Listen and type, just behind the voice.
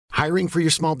Hiring for your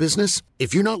small business?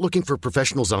 If you're not looking for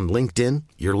professionals on LinkedIn,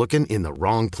 you're looking in the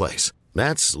wrong place.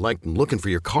 That's like looking for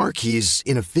your car keys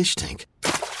in a fish tank.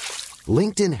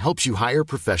 LinkedIn helps you hire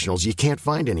professionals you can't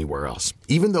find anywhere else,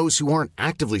 even those who aren't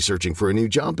actively searching for a new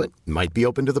job but might be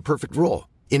open to the perfect role.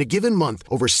 In a given month,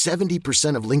 over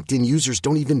 70% of LinkedIn users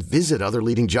don't even visit other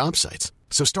leading job sites.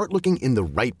 So start looking in the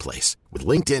right place. With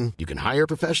LinkedIn, you can hire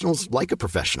professionals like a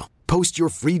professional. Post your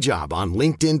free job on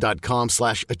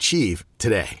linkedin.com/achieve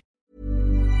today.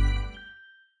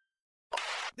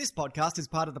 This podcast is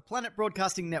part of the Planet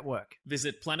Broadcasting Network.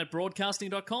 Visit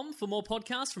planetbroadcasting.com for more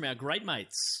podcasts from our great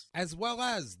mates. As well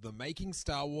as the Making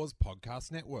Star Wars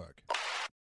Podcast Network.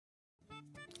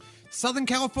 Southern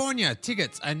California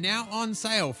tickets are now on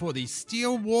sale for the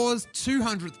Steele Wars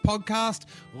 200th podcast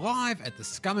live at the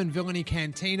Scum and Villainy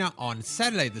Cantina on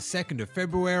Saturday the 2nd of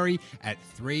February at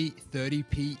 3:30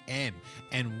 p.m.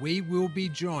 And we will be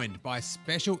joined by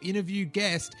special interview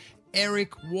guest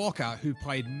Eric Walker, who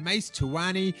played Mace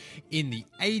Tuani in the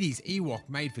 80s Ewok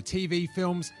made-for-TV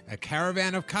films A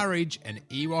Caravan of Courage, An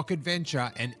Ewok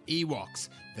Adventure, and Ewoks,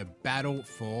 The Battle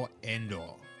for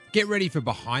Endor. Get ready for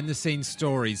behind-the-scenes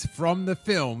stories from the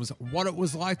films, what it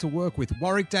was like to work with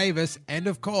Warwick Davis, and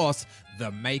of course,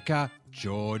 the maker,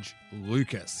 George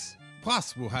Lucas.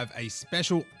 Plus, we'll have a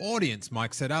special audience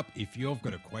mic set up if you've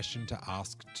got a question to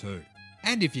ask too.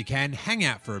 And if you can, hang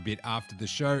out for a bit after the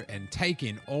show and take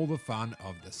in all the fun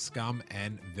of the Scum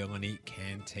and Villainy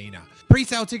Cantina.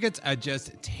 Pre-sale tickets are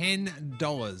just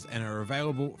 $10 and are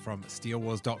available from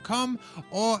steelwars.com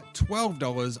or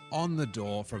 $12 on the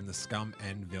door from the Scum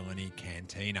and Villainy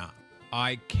Cantina.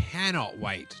 I cannot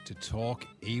wait to talk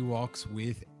Ewoks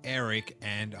with Eric,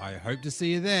 and I hope to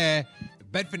see you there.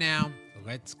 But for now,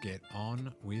 let's get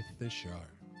on with the show.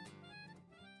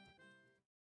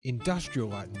 Industrial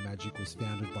Light and Magic was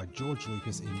founded by George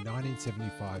Lucas in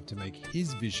 1975 to make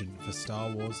his vision for Star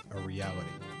Wars a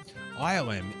reality.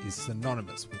 ILM is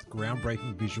synonymous with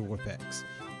groundbreaking visual effects.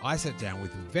 I sat down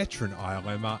with veteran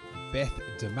ILMer Beth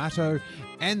D'Amato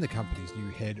and the company's new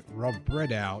head Rob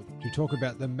Bredow to talk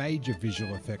about the major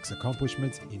visual effects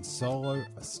accomplishments in Solo,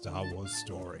 a Star Wars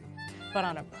story. But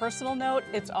on a personal note,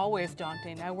 it's always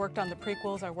daunting. I worked on the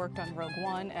prequels, I worked on Rogue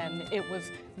One, and it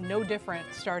was no different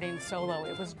starting Solo.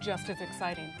 It was just as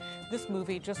exciting. This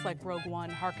movie, just like Rogue One,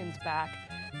 harkens back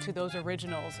to those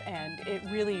originals, and it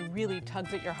really, really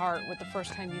tugs at your heart with the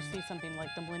first time you see something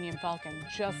like the Millennium Falcon,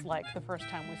 just like the first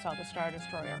time we saw the Star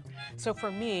Destroyer. So for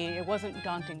me, it wasn't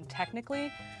daunting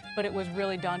technically, but it was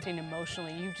really daunting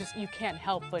emotionally. You can't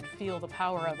help but feel the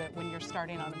power of it when you're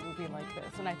starting on a movie like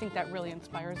this, and I think that really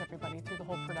inspires everybody through the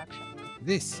whole production.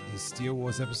 This is Steele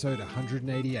Wars episode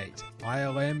 188,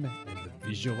 ILM and the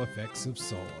visual effects of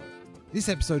Solo. This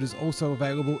episode is also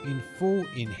available in full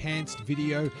enhanced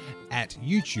video at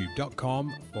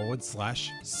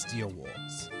youtube.com/Steele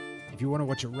Wars. If you want to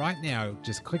watch it right now,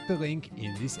 just click the link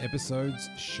in this episode's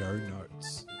show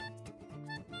notes.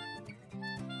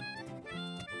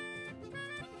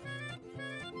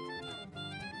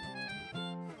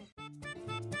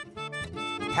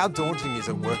 How daunting is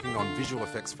it working on visual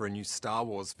effects for a new Star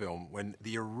Wars film when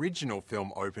the original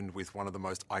film opened with one of the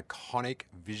most iconic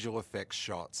visual effects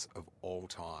shots of all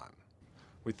time,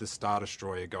 with the Star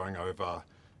Destroyer going over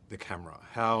the camera?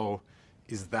 How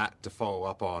is that to follow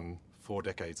up on 4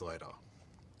 decades later?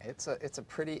 It's a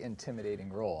pretty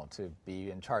intimidating role to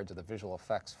be in charge of the visual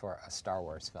effects for a Star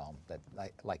Wars film that,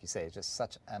 like you say, is just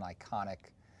such an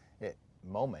iconic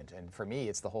moment. And for me,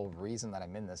 it's the whole reason that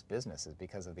I'm in this business is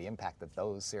because of the impact that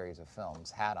those series of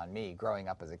films had on me growing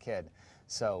up as a kid.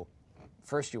 So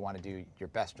first you want to do your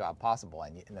best job possible,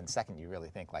 and then second you really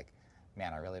think like,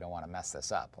 man, I really don't want to mess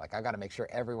this up. Like, I've got to make sure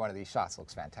every one of these shots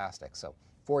looks fantastic. So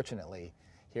fortunately,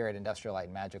 here at Industrial Light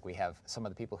and Magic, we have some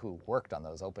of the people who worked on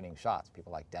those opening shots,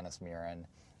 people like Dennis Muren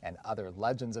and other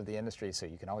legends of the industry, so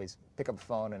you can always pick up the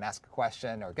phone and ask a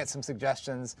question or get some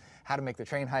suggestions how to make the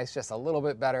train heist just a little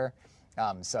bit better.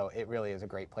 So it really is a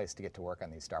great place to get to work on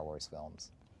these Star Wars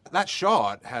films. That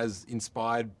shot has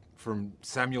inspired from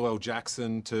Samuel L.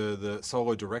 Jackson to the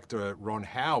Solo director Ron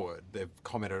Howard. They've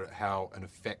commented how an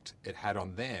effect it had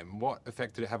on them. What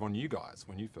effect did it have on you guys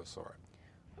when you first saw it?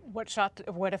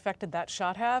 What effect did that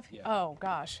shot have? Yeah. Oh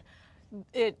gosh,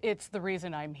 it's the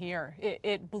reason I'm here.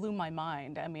 It blew my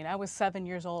mind. I mean, I was 7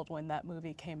 years old when that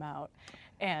movie came out,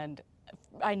 and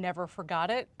I never forgot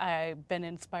it. I've been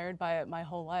inspired by it my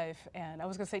whole life. And I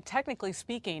was going to say, technically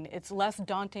speaking, it's less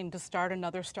daunting to start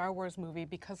another Star Wars movie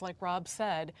because, like Rob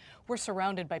said, we're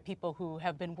surrounded by people who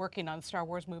have been working on Star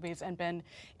Wars movies and been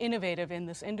innovative in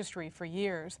this industry for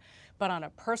years. But on a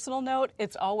personal note,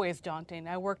 it's always daunting.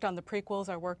 I worked on the prequels,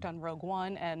 I worked on Rogue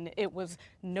One, and it was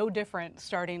no different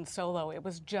starting Solo. It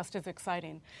was just as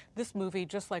exciting. This movie,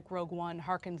 just like Rogue One,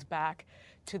 harkens back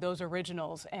to those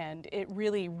originals, and it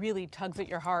really, really tugs at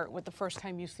your heart with the first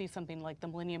time you see something like the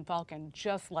Millennium Falcon,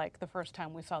 just like the first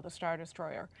time we saw the Star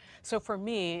Destroyer. So for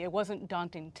me, it wasn't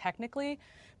daunting technically,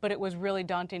 but it was really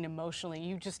daunting emotionally.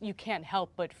 You can't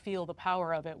help but feel the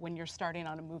power of it when you're starting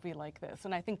on a movie like this,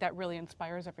 and I think that really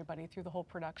inspires everybody through the whole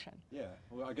production. Yeah,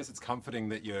 well, I guess it's comforting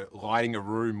that you're lighting a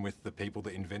room with the people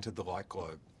that invented the light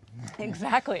globe.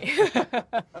 Exactly.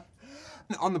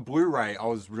 On the Blu-ray, I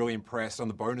was really impressed. On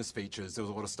the bonus features, there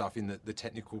was a lot of stuff in the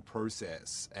technical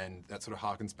process, and that sort of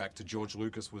harkens back to George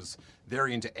Lucas was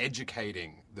very into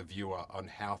educating the viewer on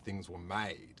how things were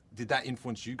made. Did that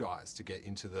influence you guys to get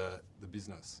into the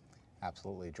business?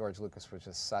 Absolutely. George Lucas was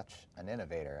just such an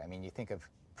innovator. I mean, you think of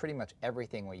pretty much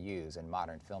everything we use in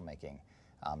modern filmmaking,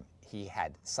 he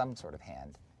had some sort of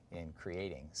hand in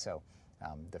creating. So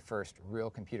the first real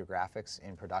computer graphics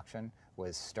in production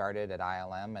was started at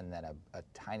ILM, and then a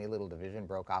tiny little division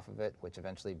broke off of it, which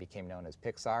eventually became known as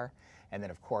Pixar. And then,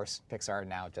 of course, Pixar,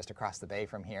 now just across the bay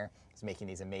from here, is making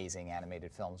these amazing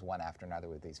animated films one after another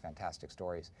with these fantastic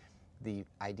stories. The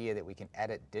idea that we can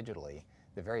edit digitally,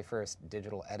 the very first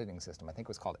digital editing system, I think,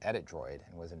 was called EditDroid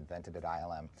and was invented at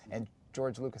ILM. And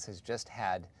George Lucas has just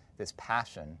had this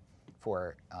passion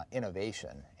for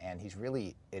innovation, and he's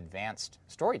really advanced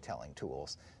storytelling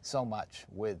tools so much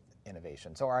with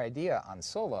innovation. So our idea on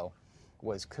Solo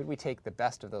was, could we take the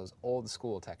best of those old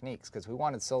school techniques, because we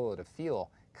wanted Solo to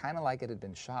feel kind of like it had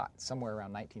been shot somewhere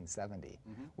around 1970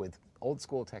 with old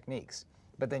school techniques,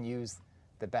 but then use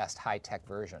the best high-tech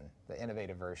version, the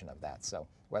innovative version of that. So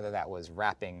whether that was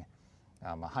wrapping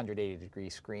a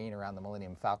 180-degree screen around the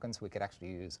Millennium Falcon, so we could actually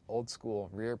use old-school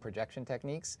rear projection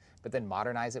techniques, but then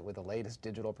modernize it with the latest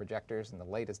digital projectors and the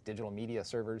latest digital media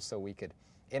servers, so we could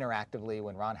interactively,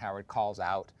 when Ron Howard calls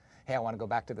out, hey, I want to go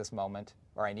back to this moment,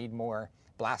 or I need more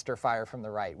blaster fire from the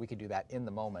right, we could do that in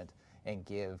the moment and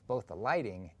give both the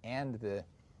lighting and the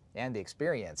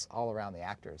experience all around the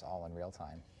actors, all in real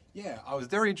time. Yeah, I was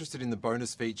very interested in the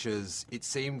bonus features. It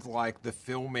seemed like the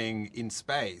filming in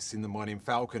space in the Millennium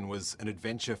Falcon was an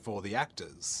adventure for the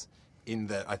actors, in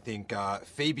that I think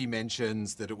Phoebe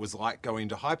mentions that it was like going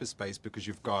to hyperspace because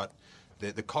you've got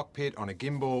the cockpit on a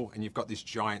gimbal and you've got this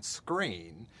giant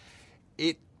screen.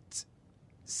 It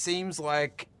seems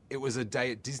like it was a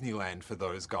day at Disneyland for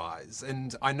those guys.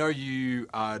 And I know you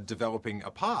are developing a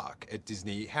park at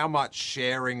Disney. How much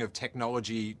sharing of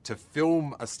technology to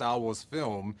film a Star Wars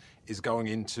film is going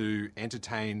into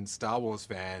entertain Star Wars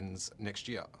fans next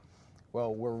year?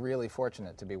 Well, we're really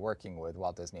fortunate to be working with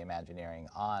Walt Disney Imagineering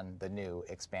on the new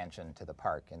expansion to the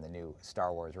park and the new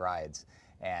Star Wars rides.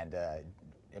 And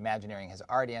Imagineering has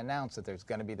already announced that there's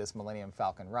going to be this Millennium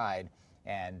Falcon ride,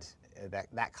 and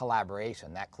that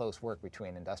collaboration, that close work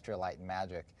between Industrial Light and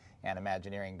Magic and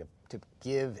Imagineering to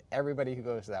give everybody who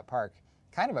goes to that park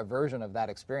kind of a version of that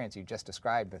experience you just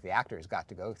described that the actors got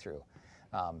to go through.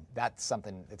 That's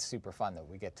something that's super fun that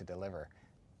we get to deliver.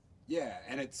 Yeah,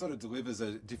 and it sort of delivers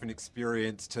a different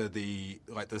experience to the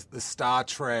Star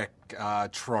Trek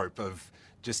trope of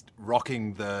just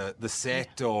rocking the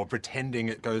set or pretending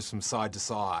it goes from side to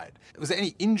side. Was there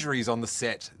any injuries on the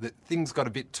set that things got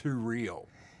a bit too real?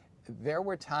 There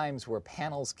were times where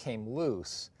panels came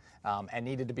loose and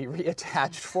needed to be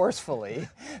reattached forcefully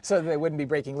so that they wouldn't be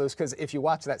breaking loose. Because if you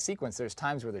watch that sequence, there's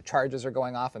times where the charges are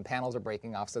going off and panels are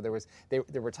breaking off. So there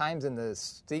were times in the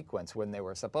sequence when they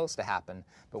were supposed to happen,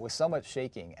 but with so much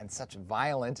shaking and such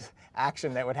violent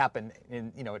action that would happen,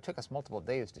 it took us multiple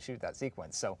days to shoot that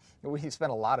sequence. So we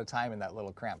spent a lot of time in that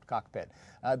little cramped cockpit.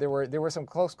 There were some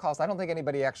close calls. I don't think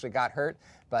anybody actually got hurt,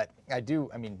 but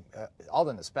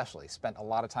Alden especially spent a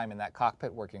lot of time in that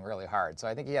cockpit working really hard. So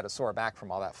I think he had a sore back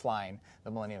from all that flying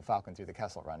the Millennium Falcon through the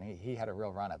Kessel Run. He had a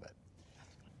real run of it.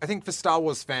 I think for Star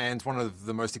Wars fans, one of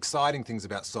the most exciting things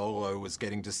about Solo was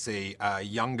getting to see a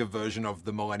younger version of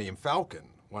the Millennium Falcon,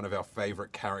 one of our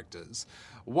favourite characters.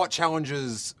 What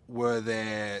challenges were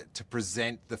there to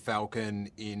present the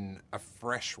Falcon in a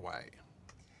fresh way?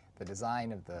 The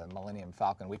design of the Millennium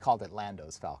Falcon, we called it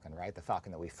Lando's Falcon, right? The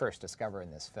Falcon that we first discover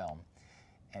in this film.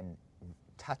 And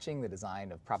touching the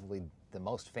design of probably the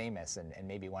most famous and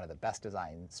maybe one of the best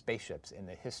designed spaceships in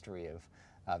the history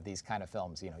of these kind of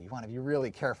films. You want to be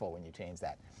really careful when you change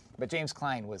that. But James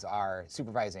Klein was our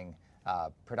supervising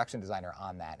production designer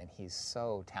on that, and he's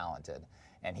so talented.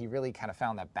 And he really kind of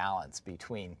found that balance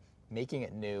between making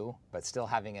it new, but still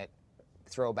having it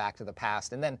throw back to the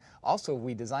past. And then also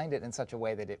we designed it in such a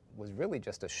way that it was really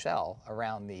just a shell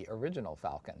around the original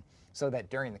Falcon, so that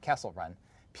during the Kessel Run,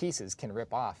 pieces can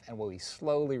rip off and we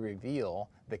slowly reveal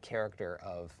the character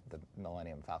of the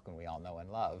Millennium Falcon we all know and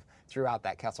love throughout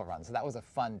that Kessel Run. So that was a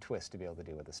fun twist to be able to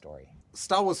do with the story.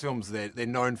 Star Wars films, they're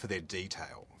known for their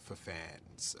detail for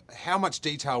fans. How much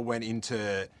detail went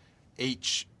into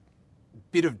each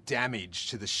bit of damage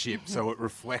to the ship so it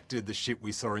reflected the ship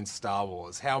we saw in Star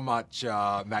Wars? How much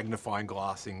magnifying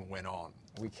glassing went on?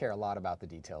 We care a lot about the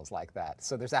details like that.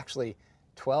 So there's actually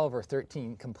 12 or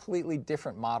 13 completely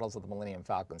different models of the Millennium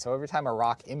Falcon. So every time a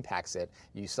rock impacts it,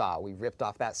 you saw we ripped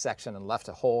off that section and left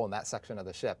a hole in that section of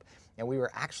the ship. And we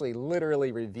were actually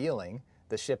literally revealing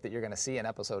the ship that you're going to see in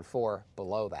Episode 4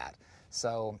 below that.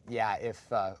 So yeah, if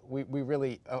we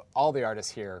really, all the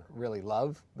artists here really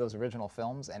love those original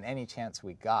films, and any chance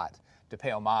we got to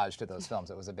pay homage to those films,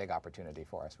 it was a big opportunity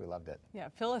for us. We loved it. Yeah,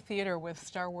 fill a theater with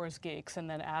Star Wars geeks and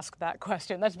then ask that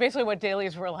question. That's basically what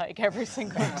dailies were like every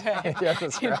single day. Yeah,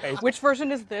 that's right. Which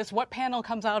version is this? What panel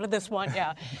comes out of this one?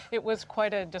 Yeah, it was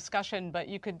quite a discussion, but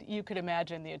you could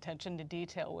imagine the attention to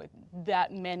detail with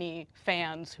that many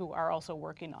fans who are also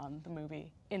working on the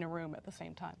movie in a room at the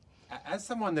same time. As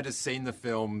someone that has seen the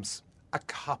films a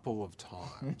couple of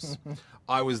times,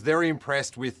 I was very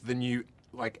impressed with the new,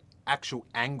 actual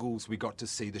angles we got to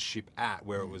see the ship at,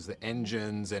 where it was the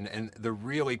engines and the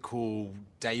really cool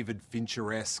David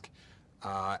Fincher-esque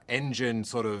engine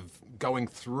sort of going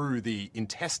through the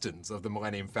intestines of the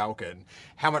Millennium Falcon.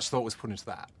 How much thought was put into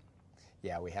that?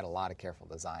 Yeah, we had a lot of careful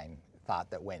design thought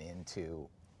that went into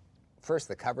first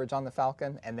the coverage on the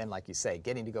Falcon, and then, like you say,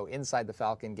 getting to go inside the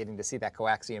Falcon, getting to see that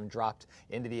coaxium dropped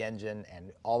into the engine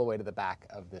and all the way to the back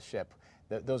of the ship.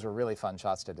 Those were really fun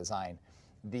shots to design.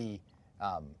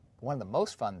 One of the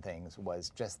most fun things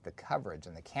was just the coverage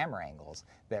and the camera angles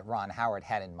that Ron Howard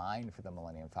had in mind for the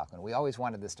Millennium Falcon. We always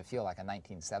wanted this to feel like a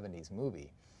 1970s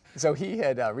movie. So he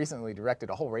had recently directed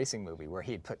a whole racing movie where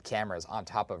he'd put cameras on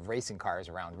top of racing cars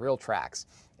around real tracks.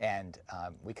 And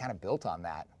we kind of built on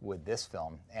that with this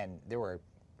film. And there were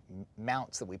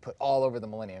mounts that we put all over the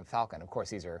Millennium Falcon. Of course,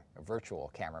 these are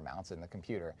virtual camera mounts in the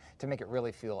computer to make it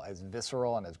really feel as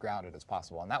visceral and as grounded as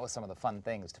possible. And that was some of the fun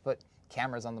things, to put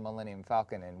cameras on the Millennium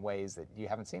Falcon in ways that you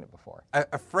haven't seen it before.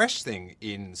 A fresh thing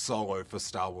in Solo for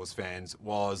Star Wars fans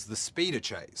was the speeder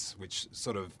chase, which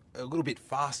sort of a little bit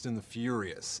Fast and the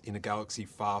Furious in a galaxy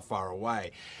far, far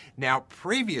away. Now,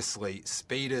 previously,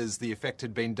 speeders, the effect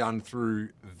had been done through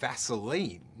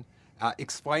Vaseline.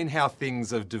 Explain how things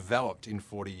have developed in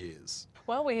 40 years.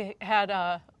 Well, we had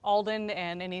Alden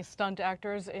and any stunt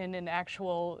actors in an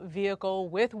actual vehicle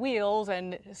with wheels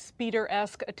and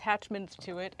speeder-esque attachments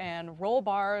to it, and roll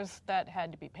bars that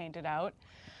had to be painted out.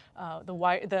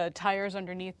 The tires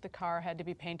underneath the car had to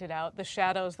be painted out. The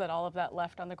shadows that all of that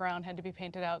left on the ground had to be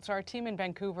painted out. So our team in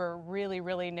Vancouver really,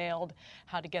 really nailed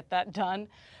how to get that done.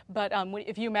 But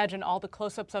if you imagine all the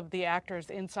close-ups of the actors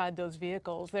inside those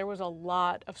vehicles, there was a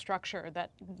lot of structure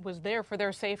that was there for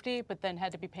their safety, but then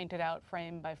had to be painted out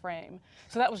frame by frame.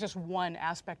 So that was just one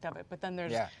aspect of it. But then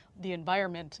there's the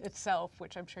environment itself,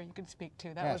 which I'm sure you could speak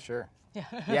to. That was, sure.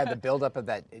 Yeah, the buildup of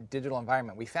that digital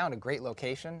environment. We found a great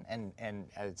location, and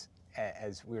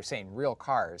as we were saying, real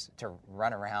cars to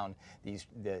run around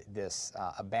this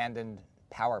abandoned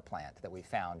power plant that we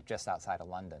found just outside of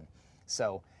London.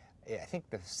 So I think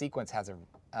the sequence has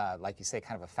like you say,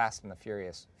 kind of a Fast and the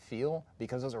Furious feel,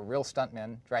 because those are real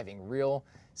stuntmen driving real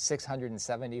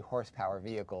 670 horsepower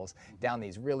vehicles down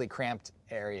these really cramped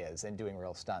areas and doing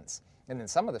real stunts. And then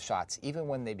some of the shots, even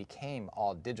when they became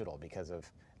all digital because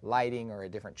of lighting or a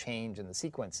different change in the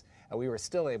sequence, we were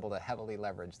still able to heavily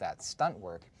leverage that stunt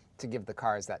work to give the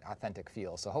cars that authentic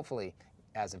feel. So hopefully,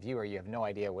 as a viewer, you have no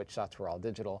idea which shots were all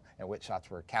digital and which shots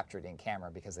were captured in camera,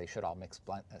 because they should all mix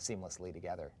seamlessly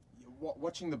together.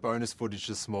 Watching the bonus footage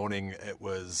this morning, it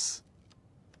was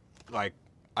like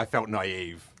I felt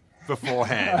naive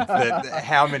beforehand that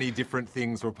how many different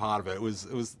things were part of it. It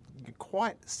was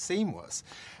quite seamless.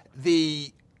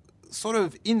 The sort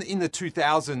of in the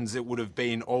 2000s, it would have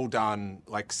been all done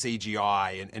like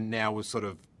CGI, and now we've sort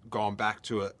of gone back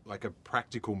to a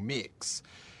practical mix.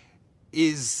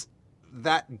 Is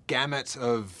that gamut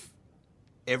of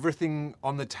everything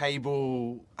on the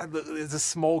table, there's a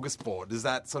smorgasbord, does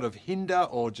that sort of hinder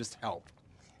or just help?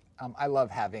 I love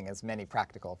having as many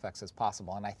practical effects as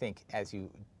possible, and I think as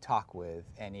you talk with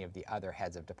any of the other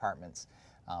heads of departments,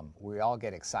 We all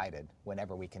get excited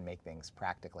whenever we can make things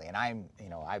practically. And I'm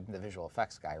the visual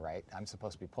effects guy, right? I'm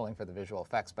supposed to be pulling for the visual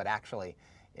effects, but actually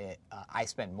I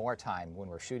spend more time when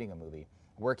we're shooting a movie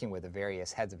working with the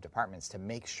various heads of departments to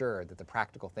make sure that the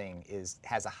practical thing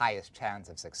has the highest chance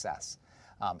of success.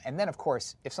 And then, of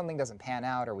course, if something doesn't pan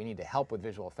out or we need to help with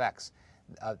visual effects,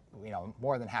 I'm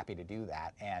more than happy to do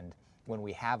that. And when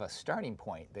we have a starting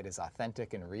point that is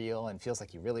authentic and real and feels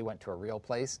like you really went to a real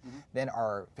place, then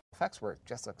our effects work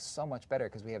just looks so much better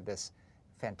because we have this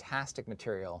fantastic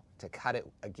material to cut it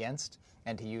against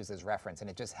and to use as reference. And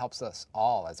it just helps us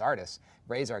all as artists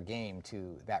raise our game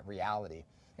to that reality.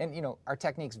 And our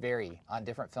techniques vary on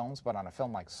different films, but on a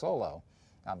film like Solo,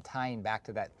 tying back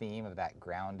to that theme of that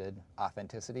grounded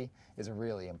authenticity is a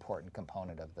really important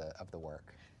component of the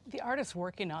work. The artists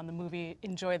working on the movie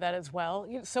enjoy that as well.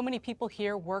 So many people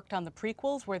here worked on the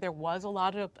prequels where there was a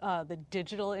lot of the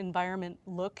digital environment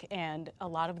look, and a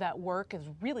lot of that work is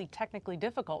really technically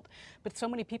difficult. But so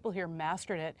many people here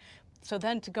mastered it. So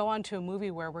then to go on to a movie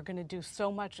where we're going to do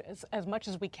so much, as much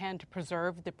as we can to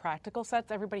preserve the practical sets,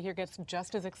 everybody here gets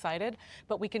just as excited,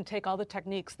 but we can take all the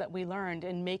techniques that we learned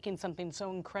in making something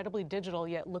so incredibly digital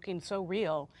yet looking so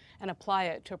real and apply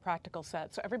it to a practical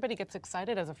set. So everybody gets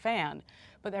excited as a fan,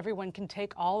 but everyone can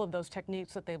take all of those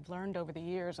techniques that they've learned over the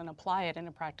years and apply it in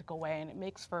a practical way, and it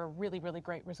makes for a really, really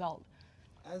great result.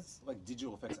 As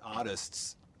digital effects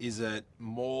artists, is it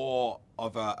more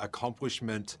of an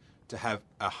accomplishment to have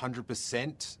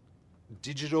 100%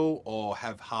 digital or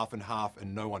have half and half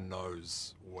and no one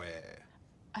knows where?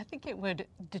 I think it would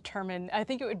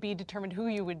be determined who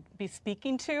you would be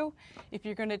speaking to. If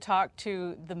you're going to talk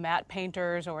to the matte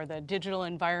painters or the digital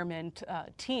environment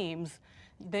teams,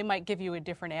 they might give you a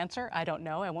different answer. I don't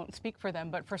know. I won't speak for them.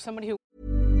 But for somebody who...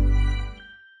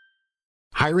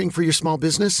 Hiring for your small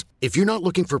business? If you're not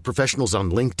looking for professionals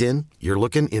on LinkedIn, you're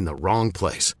looking in the wrong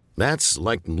place. That's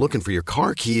like looking for your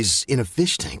car keys in a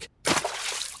fish tank.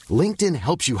 LinkedIn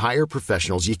helps you hire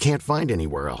professionals you can't find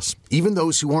anywhere else, even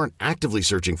those who aren't actively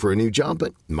searching for a new job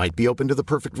but might be open to the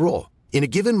perfect role. In a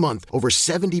given month, over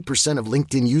 70% of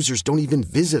LinkedIn users don't even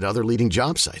visit other leading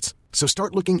job sites. So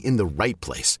start looking in the right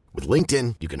place. With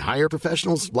LinkedIn, you can hire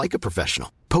professionals like a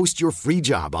professional. Post your free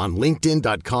job on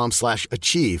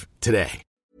linkedin.com/achieve today.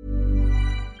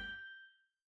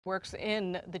 Works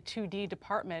in the 2D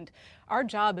department, our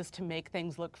job is to make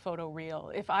things look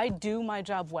photoreal. If I do my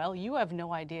job well, you have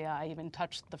no idea I even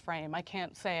touched the frame. I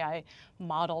can't say I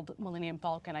modeled Millennium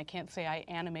Falcon. I can't say I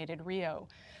animated Rio.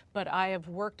 But I have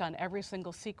worked on every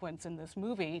single sequence in this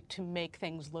movie to make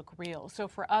things look real. So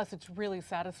for us, it's really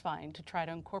satisfying to try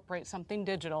to incorporate something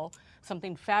digital,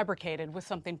 something fabricated with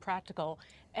something practical,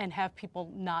 and have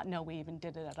people not know we even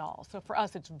did it at all. So for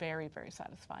us, it's very, very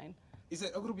satisfying. Is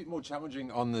it a little bit more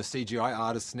challenging on the CGI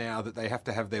artists now that they have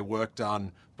to have their work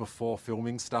done before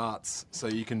filming starts so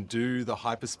you can do the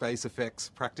hyperspace effects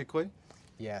practically?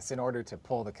 Yes, in order to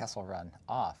pull the Kessel Run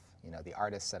off, the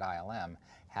artists at ILM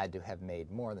had to have made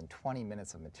more than 20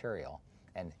 minutes of material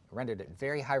and rendered it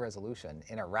very high resolution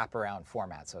in a wraparound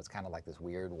format. So it's kind of like this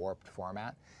weird warped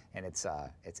format, and it's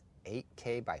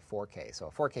 8K by 4K. So a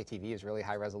 4K TV is really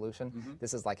high resolution. Mm-hmm.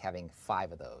 This is like having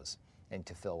 5 of those and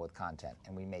to fill with content.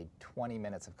 And we made 20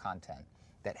 minutes of content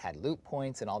that had loop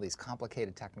points and all these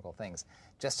complicated technical things,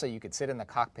 just so you could sit in the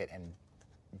cockpit and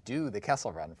do the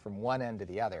Kessel Run from one end to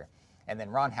the other. And then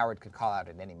Ron Howard could call out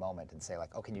at any moment and say,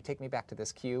 oh, can you take me back to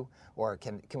this cue? Or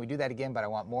can we do that again, but I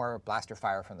want more blaster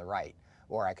fire from the right?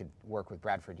 Or I could work with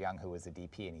Bradford Young, who was the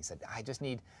DP, and he said, I just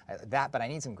need that, but I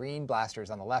need some green blasters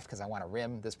on the left because I want to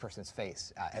rim this person's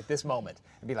face at this moment.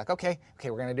 And be like, okay,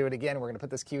 we're going to do it again. We're going to put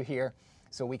this cue here.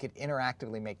 So we could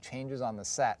interactively make changes on the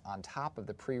set on top of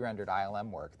the pre-rendered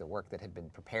ILM work, the work that had been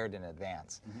prepared in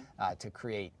advance, to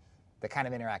create the kind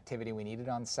of interactivity we needed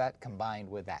on set, combined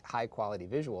with that high-quality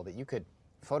visual that you could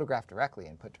photograph directly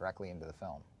and put directly into the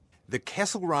film. The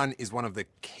Kessel Run is one of the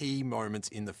key moments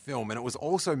in the film, and it was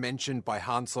also mentioned by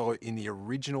Han Solo in the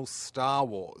original Star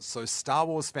Wars. So Star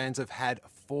Wars fans have had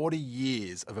 40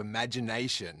 years of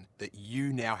imagination that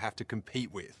you now have to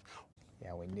compete with.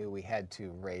 Yeah, we knew we had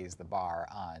to raise the bar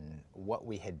on what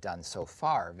we had done so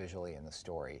far visually in the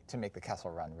story to make the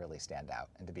Kessel Run really stand out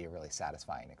and to be a really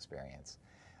satisfying experience.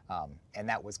 And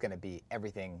that was going to be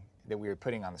everything that we were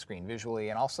putting on the screen visually,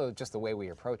 and also just the way we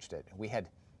approached it. We had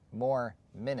more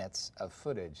minutes of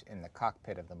footage in the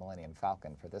cockpit of the Millennium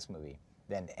Falcon for this movie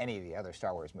than any of the other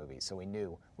Star Wars movies, so we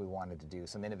knew we wanted to do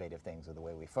some innovative things with the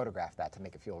way we photographed that to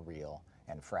make it feel real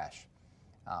and fresh.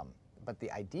 But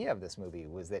the idea of this movie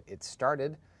was that it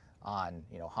started on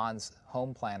Han's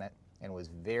home planet and was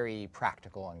very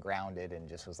practical and grounded and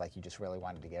just was like you just really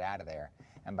wanted to get out of there.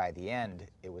 And by the end,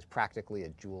 it was practically a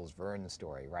Jules Verne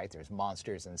story, right? There's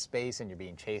monsters in space and you're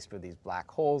being chased with these black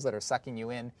holes that are sucking you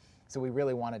in. So we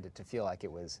really wanted it to feel like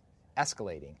it was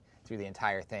escalating through the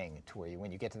entire thing to where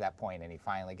when you get to that point and he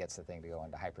finally gets the thing to go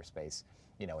into hyperspace,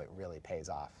 you know, it really pays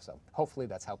off. So hopefully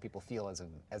that's how people feel as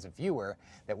a viewer,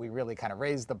 that we really kind of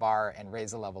raise the bar and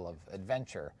raise the level of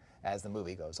adventure as the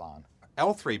movie goes on.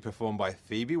 L3, performed by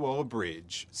Phoebe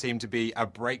Waller-Bridge, seemed to be a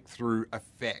breakthrough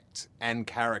effect and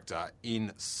character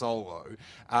in Solo.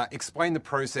 Explain the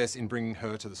process in bringing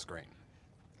her to the screen.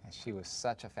 She was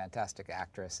such a fantastic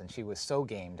actress, and she was so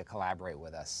game to collaborate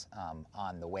with us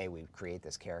on the way we create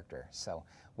this character. So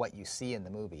what you see in the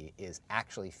movie is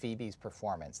actually Phoebe's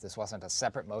performance. This wasn't a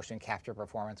separate motion capture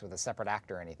performance with a separate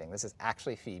actor or anything. This is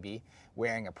actually Phoebe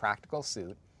wearing a practical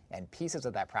suit, and pieces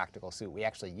of that practical suit we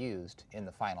actually used in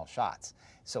the final shots.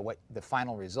 So what the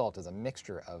final result is a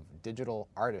mixture of digital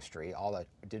artistry, all the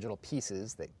digital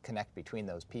pieces that connect between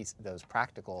those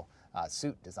practical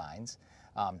suit designs,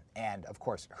 and of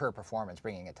course her performance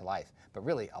bringing it to life. But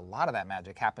really a lot of that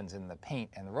magic happens in the paint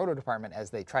and the roto department as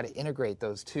they try to integrate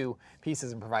those two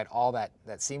pieces and provide all that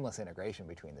seamless integration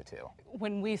between the two.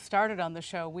 When we started on the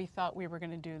show, we thought we were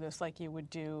going to do this like you would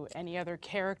do any other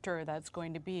character that's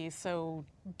going to be so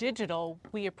digital.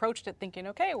 We approached it thinking,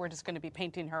 okay, we're just going to be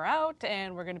painting her out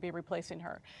and we're going to be replacing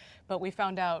her. But we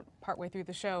found out partway through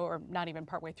the show, or not even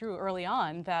partway through, early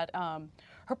on, that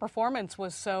her performance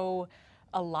was so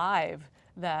alive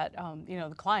that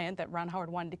the client, that Ron Howard,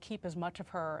 wanted to keep as much of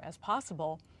her as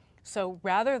possible. So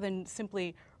rather than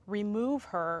simply remove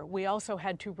her, we also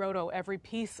had to roto every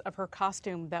piece of her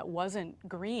costume that wasn't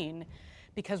green,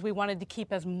 because we wanted to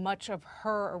keep as much of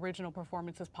her original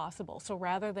performance as possible. So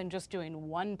rather than just doing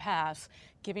one pass,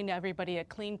 giving everybody a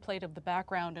clean plate of the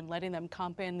background and letting them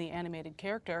comp in the animated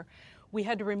character, we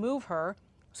had to remove her,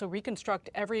 so reconstruct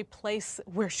every place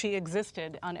where she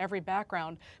existed on every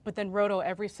background, but then roto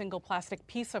every single plastic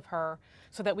piece of her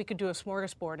so that we could do a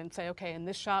smorgasbord and say, okay, in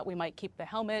this shot we might keep the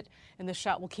helmet, in this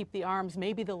shot we'll keep the arms,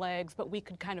 maybe the legs, but we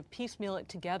could kind of piecemeal it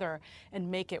together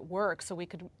and make it work so we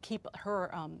could keep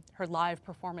her live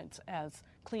performance as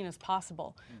clean as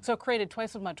possible. So it created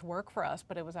twice as much work for us,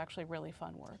 but it was actually really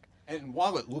fun work. And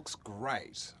while it looks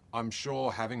great, I'm sure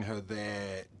having her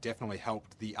there definitely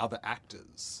helped the other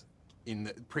actors.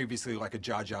 Previously like a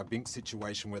Jar Jar Binks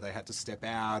situation where they had to step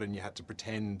out and you had to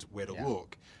pretend where to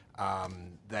look,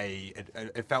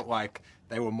 it felt like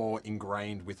they were more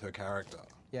ingrained with her character.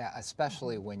 Yeah,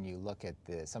 especially when you look at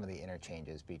some of the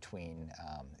interchanges between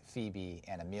Phoebe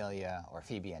and Amelia, or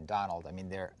Phoebe and Donald. I mean,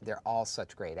 they're all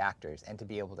such great actors, and to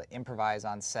be able to improvise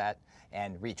on set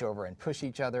and reach over and push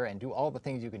each other and do all the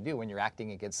things you can do when you're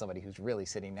acting against somebody who's really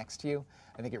sitting next to you,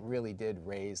 I think it really did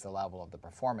raise the level of the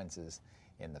performances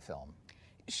in the film.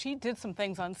 She did some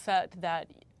things on set that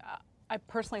I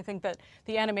personally think that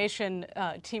the animation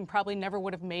team probably never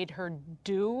would have made her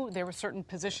do. There were certain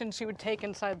positions she would take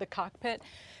inside the cockpit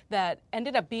that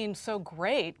ended up being so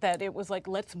great that it was like,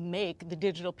 let's make the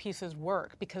digital pieces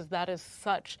work, because that is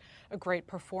such a great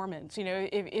performance. You know,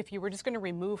 if you were just going to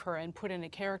remove her and put in a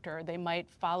character, they might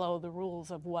follow the rules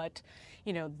of what,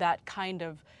 that kind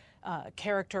of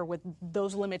character with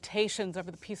those limitations of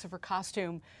the piece of her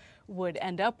costume would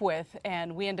end up with,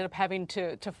 and we ended up having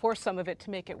to force some of it to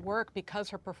make it work because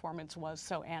her performance was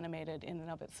so animated in and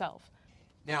of itself.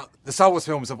 Now, the Star Wars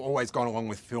films have always gone along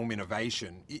with film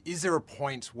innovation. Is there a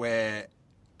point where,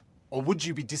 or would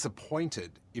you be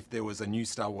disappointed if there was a new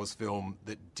Star Wars film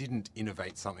that didn't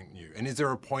innovate something new? And is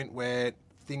there a point where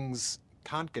things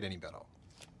can't get any better?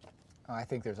 I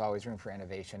think there's always room for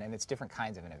innovation, and it's different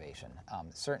kinds of innovation.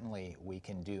 Certainly we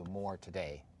can do more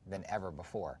today than ever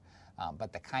before.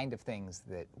 But the kind of things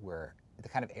the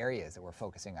kind of areas that we're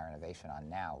focusing our innovation on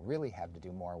now really have to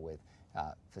do more with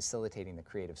facilitating the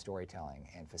creative storytelling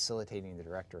and facilitating the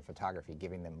director of photography,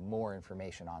 giving them more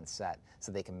information on set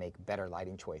so they can make better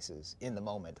lighting choices in the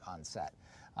moment on set,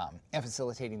 and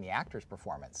facilitating the actor's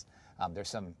performance.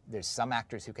 There's some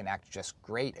actors who can act just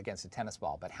great against a tennis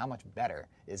ball, but how much better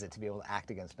is it to be able to act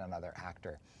against another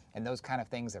actor? And those kind of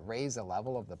things that raise the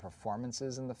level of the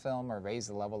performances in the film or raise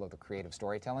the level of the creative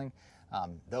storytelling,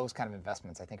 those kind of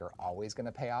investments I think are always going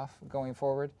to pay off going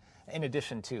forward, in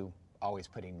addition to always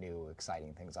putting new,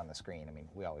 exciting things on the screen. I mean,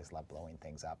 we always love blowing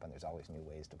things up, and there's always new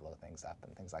ways to blow things up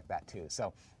and things like that too.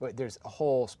 So there's a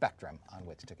whole spectrum on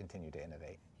which to continue to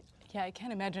innovate. Yeah, I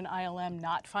can't imagine ILM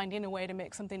not finding a way to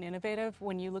make something innovative.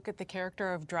 When you look at the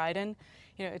character of Dryden,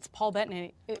 it's Paul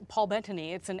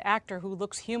Bettany. It's an actor who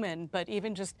looks human, but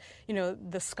even just,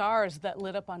 the scars that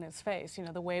lit up on his face,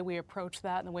 the way we approached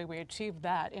that and the way we achieved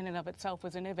that in and of itself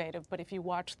was innovative. But if you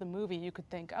watch the movie, you could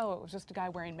think, oh, it was just a guy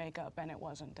wearing makeup, and it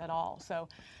wasn't at all. So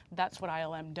that's what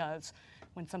ILM does.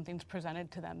 When something's presented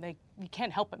to them, you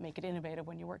can't help but make it innovative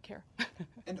when you work here.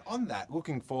 And on that,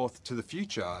 looking forth to the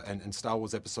future and Star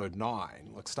Wars Episode 9,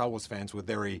 like Star Wars fans were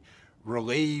very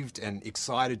relieved and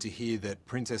excited to hear that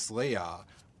Princess Leia,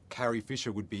 Carrie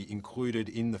Fisher, would be included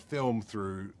in the film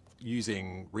through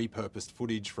using repurposed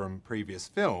footage from previous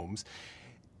films.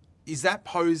 Is that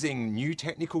posing new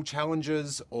technical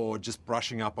challenges or just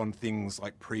brushing up on things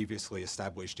like previously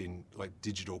established in like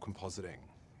digital compositing?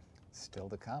 Still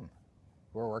to come.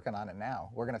 We're working on it now.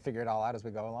 We're going to figure it all out as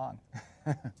we go along.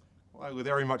 Well, we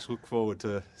very much look forward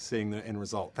to seeing the end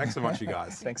result. Thanks so much, you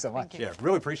guys. Thanks so much. Yeah,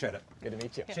 really appreciate it. Good to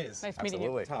meet you. Yeah, Cheers. nice meeting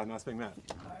you. Absolutely. Nice being met.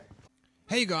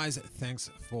 Hey you guys, thanks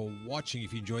for watching.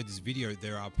 If you enjoyed this video,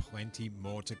 there are plenty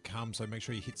more to come, so make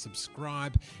sure you hit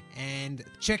subscribe and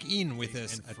check in with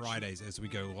us at Fridays as we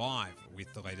go live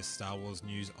with the latest Star Wars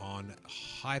news on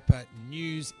Hyper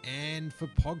News. And for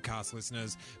podcast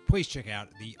listeners, please check out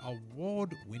the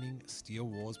award-winning Steele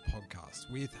Wars podcast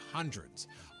with hundreds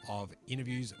of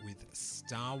interviews with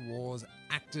Star Wars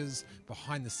actors,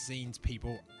 behind-the-scenes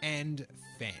people, and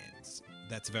fans.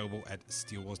 That's available at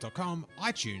steelewars.com,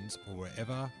 iTunes, or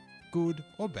wherever good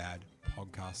or bad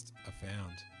podcasts are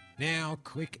found. Now,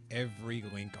 click every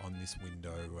link on this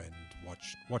window and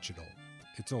watch it all.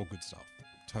 It's all good stuff.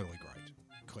 Totally great.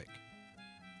 Click.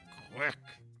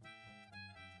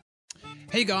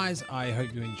 Hey guys, I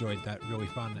hope you enjoyed that really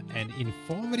fun and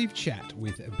informative chat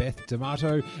with Beth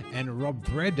D'Amato and Rob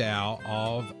Bredow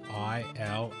of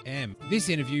ILM. This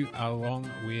interview, along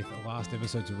with last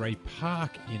episode's Ray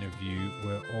Park interview,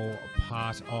 were all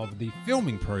part of the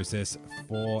filming process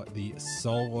for the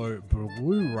Solo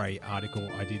Blu-ray article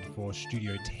I did for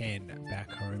Studio 10 back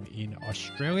home in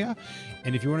Australia.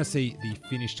 And if you want to see the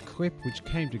finished clip, which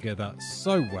came together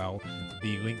so well,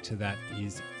 the link to that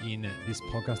is in this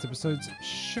podcast episode's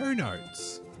show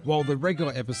notes. While the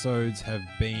regular episodes have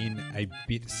been a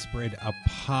bit spread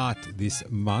apart this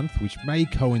month, which may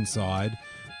coincide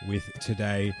with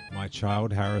today, my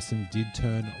child Harrison did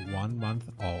turn 1 month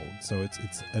old. So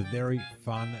it's a very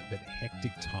fun but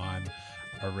hectic time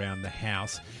around the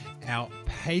house. Our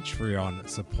Patreon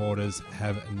supporters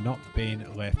have not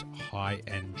been left high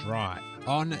and dry.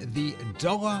 On the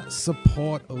dollar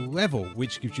support level,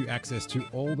 which gives you access to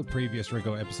all the previous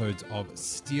regular episodes of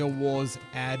Steele Wars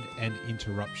ad and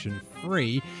interruption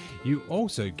free, you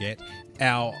also get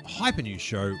our Hyper News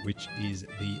show, which is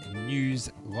the news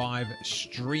live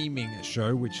streaming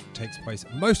show, which takes place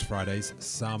most Fridays,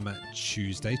 some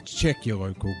Tuesdays. Check your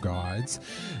local guides.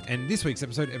 And this week's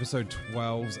episode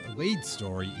 12's lead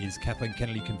story is Kathleen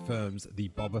Kennedy confirms the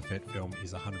Boba Fett film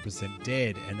is 100%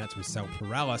 dead, and that's with Sal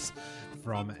Perales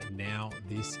from Now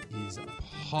This Is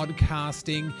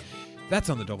Podcasting. That's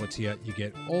on the dollar tier. You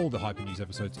get all the Hyper News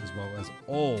episodes as well as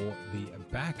all the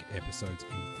back episodes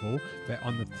in full. But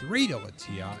on the $3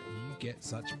 tier, you get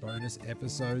such bonus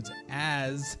episodes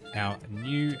as our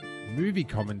new movie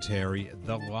commentary,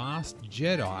 The Last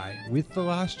Jedi, with The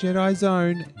Last Jedi's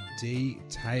own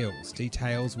D-Tales.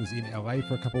 D-Tales was in LA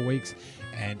for a couple of weeks,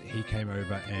 and he came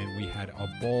over and we had a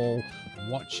ball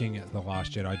watching The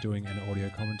Last Jedi, doing an audio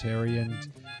commentary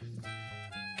and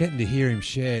getting to hear him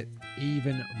share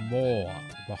even more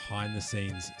behind the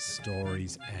scenes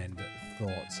stories and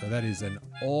thoughts. So that is an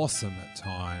awesome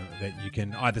time that you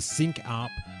can either sync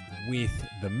up with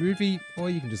the movie or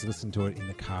you can just listen to it in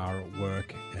the car at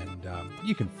work, and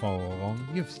you can follow along.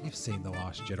 You've seen The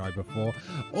Last Jedi before.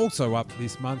 Also up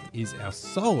this month is our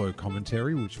solo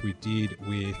commentary, which we did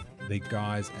with the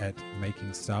guys at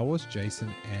Making Star Wars, Jason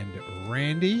and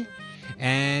Randy.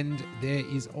 And there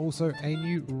is also a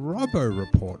new Robbo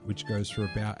report, which goes for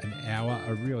about an hour,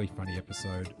 a really funny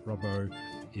episode. Robbo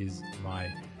is my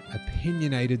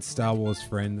opinionated Star Wars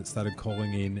friend that started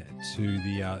calling in to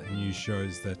the news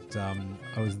shows that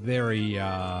I was very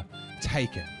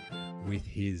taken with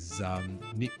his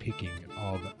nitpicking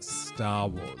of Star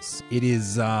Wars. It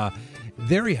is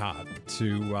very hard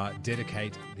to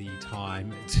dedicate the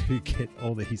time to get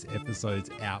all these episodes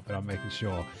out, but I'm making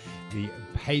sure the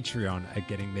Patreon are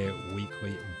getting their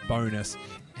weekly bonus.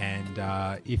 And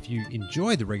if you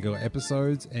enjoy the regular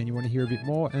episodes and you want to hear a bit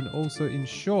more and also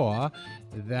ensure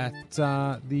that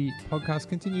the podcast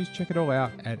continues, check it all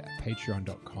out at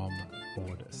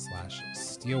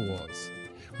patreon.com/Steele Wars.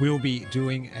 We'll be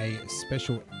doing a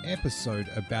special episode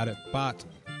about it, but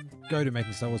go to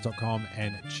makingstarwars.com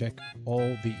and check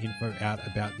all the info out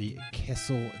about the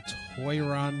Kessel Toy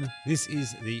Run. This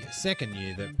is the second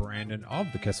year that Brandon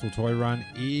of the Kessel Toy Run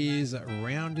is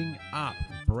rounding up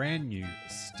brand new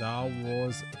Star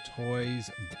Wars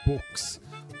toys, books,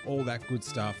 all that good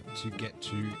stuff to get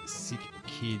to sick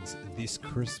kids this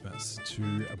Christmas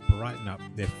to brighten up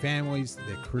their families,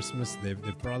 their Christmas, their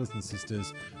brothers and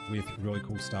sisters with really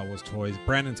cool Star Wars toys.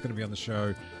 Brandon's going to be on the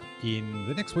show in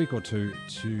the next week or two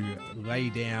to lay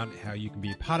down how you can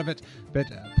be a part of it, but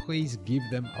please give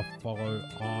them a follow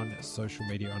on social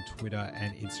media, on Twitter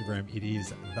and Instagram. It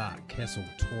is the Kessel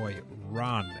Toy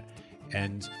Run,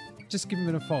 and just giving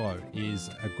them a follow is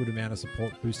a good amount of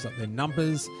support, boosts up their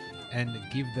numbers, and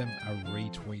give them a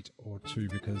retweet or two,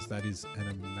 because that is an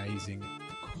amazing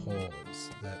cause.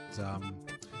 That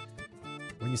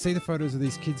when you see the photos of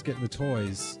these kids getting the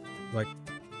toys, like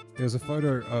there was a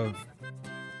photo of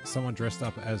someone dressed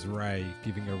up as Rey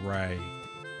giving a Rey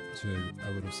to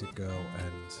a little sick girl,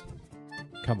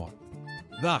 and come on,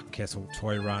 the Kessel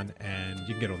Toy Run, and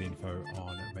you can get all the info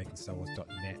on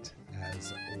makingstarwars.net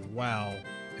as well.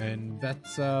 And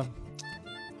that's a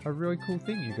really cool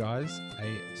thing, you guys.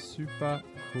 A super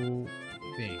cool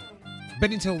thing. But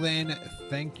until then,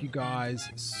 thank you guys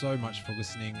so much for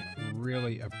listening.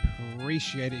 Really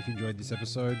appreciate it. If you enjoyed this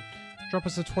episode, drop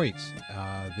us a tweet.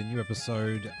 The new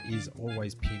episode is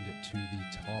always pinned to the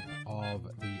top of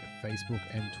the Facebook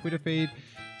and Twitter feed.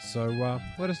 So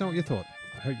let us know what you thought.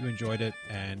 I hope you enjoyed it,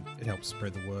 and it helps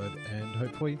spread the word, and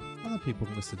hopefully other people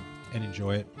can listen and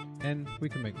enjoy it, and we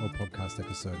can make more podcast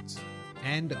episodes.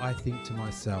 And I think to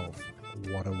myself,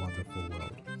 what a wonderful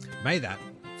world. May that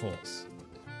force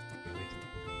be with you.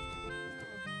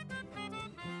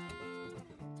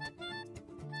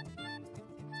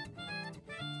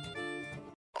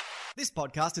 This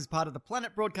podcast is part of the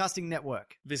Planet Broadcasting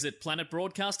Network. Visit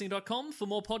planetbroadcasting.com for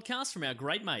more podcasts from our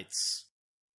great mates.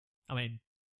 I mean,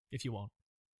 if you want.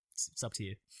 It's up to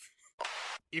you.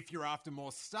 If you're after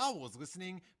more Star Wars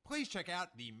listening, please check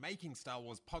out the Making Star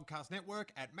Wars podcast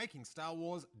network at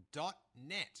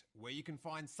makingstarwars.net, where you can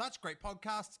find such great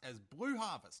podcasts as Blue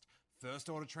Harvest, First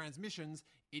Order Transmissions,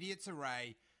 Idiot's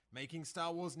Array, Making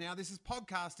Star Wars Now This Is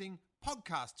Podcasting,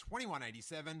 Podcast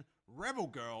 2187, Rebel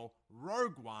Girl,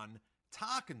 Rogue One,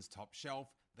 Tarkin's Top Shelf,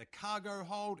 The Cargo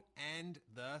Hold, and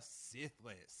The Sith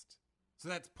List. So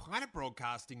that's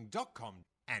planetbroadcasting.com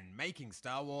and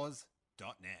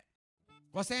makingstarwars.net.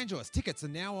 Los Angeles tickets are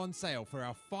now on sale for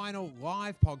our final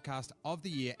live podcast of the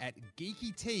year at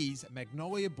Geeky Teas,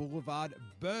 Magnolia Boulevard,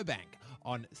 Burbank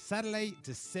on Saturday,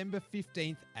 December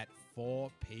 15th at 4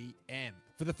 p.m.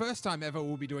 For the first time ever,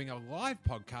 we'll be doing a live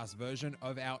podcast version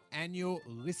of our annual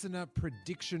listener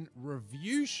prediction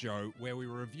review show, where we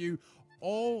review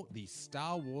all the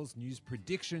Star Wars news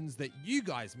predictions that you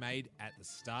guys made at the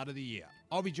start of the year.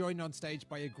 I'll be joined on stage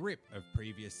by a grip of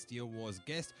previous Steele Wars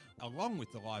guests, along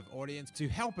with the live audience, to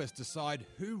help us decide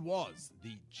who was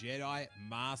the Jedi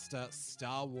Master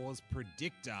Star Wars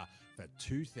predictor for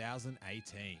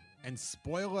 2018. And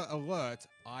spoiler alert,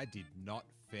 I did not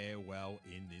fare well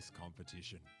in this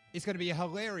competition. It's going to be a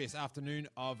hilarious afternoon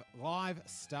of live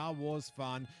Star Wars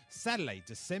fun, Saturday,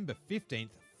 December 15th,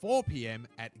 4 p.m.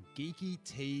 at Geeky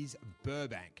Teas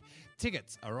Burbank.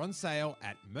 Tickets are on sale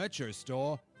at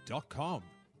merchostore.com.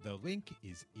 The link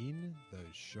is in the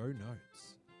show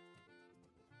notes.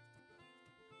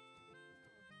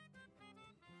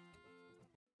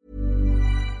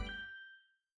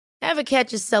 Ever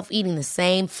catch yourself eating the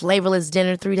same flavorless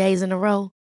dinner 3 days in a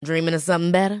row? Dreaming of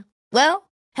something better? Well,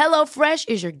 HelloFresh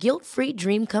is your guilt-free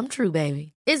dream come true,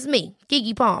 baby. It's me,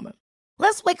 Keke Palmer.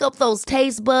 Let's wake up those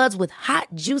taste buds with hot,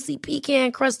 juicy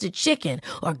pecan-crusted chicken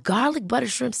or garlic butter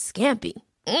shrimp scampi.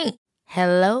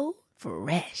 Hello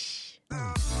Fresh.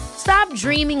 Stop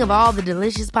dreaming of all the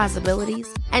delicious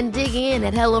possibilities and dig in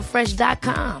at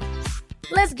HelloFresh.com.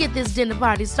 Let's get this dinner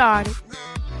party started.